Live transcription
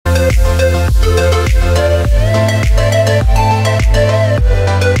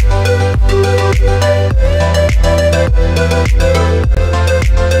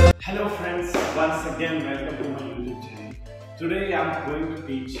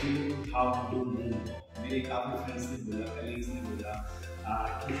you how to do moonwalk. मेरे काफी friends ने बोला, colleagues ने बोला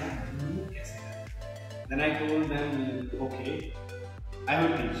कि यार moonwalk कैसे करें. Then I told them, okay, I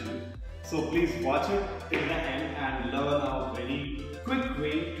will teach you. So please watch it till the end and learn a very quick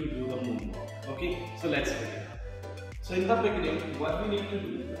way to do the moonwalk. Okay, so let's begin. So in the beginning, what we need to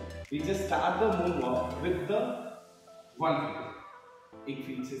do, we just start the moonwalk with the 1 feet. एक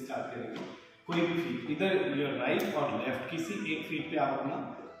feet से start करेंगे. कोई भी feet, either your right or left, किसी एक feet पे आप अपना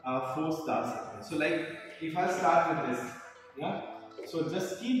force डाल सकते हैं. So like if I start with this, yeah. So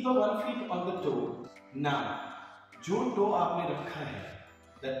just keep the 1 feet on the toe. Now, जो toe आपने रखा है,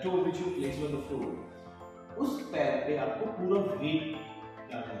 the toe which you place on the floor, उस पैर पे आपको पूरा weight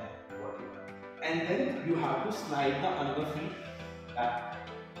डालना है. And then you have to slide the another feet back.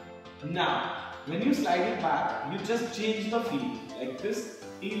 Now, when you slide it back, you just change the feet. Like this,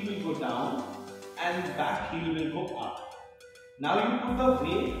 heel will go down and back heel will go up. Now you put the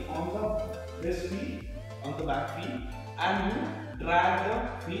weight on this feet, on the back feet, and you drag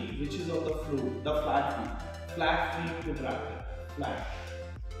the feet which is on the floor, the flat feet. Flat feet to drag it. Flat.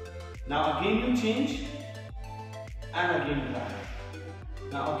 Now again you change and again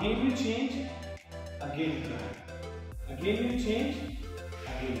drag. Now again you change. Again drag. Again you change.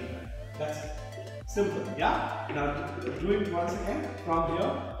 Again drag. That's it. Simple. Yeah. Now do it once again from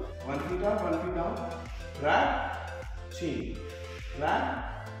here. 1 feet up, 1 feet down. Drag, change. Drag,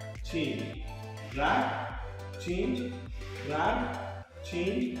 change. Drag, change. Drag,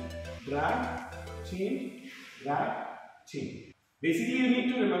 change. Drag, change. Drag, change. Basically, you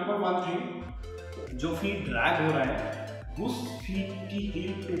need to remember one thing. जो feet drag हो रहा है, उस feet की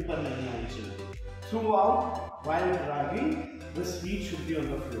heel ऊपर नहीं आनी चाहिए. Throughout, while dragging, this feet should be on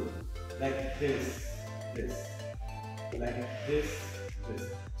the floor, like this, like this.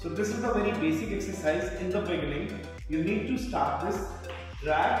 So this is the very basic exercise. In the beginning, you need to start this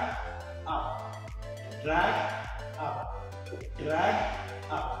drag up, drag up, drag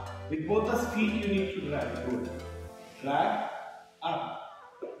up. With both the feet, you need to drag. Good. Drag up,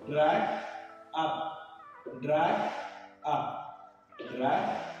 drag up, drag up, drag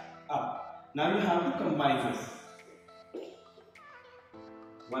up. Now you have to combine this.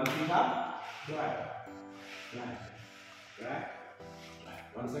 1 feet up, drag, drag, drag, drag.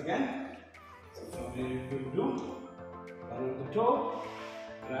 Once again. So from here you will do one with the toe,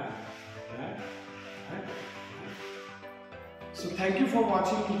 drag, drag, drag, drag. So thank you for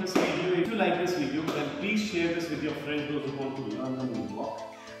watching this video. If you like this video, then please share this with your friends, those who want to learn the moonwalk.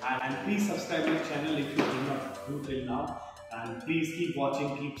 And please subscribe my channel if you did not do till now. And please keep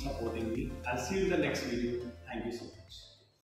watching, keep supporting me. I'll see you in the next video. Thank you so much.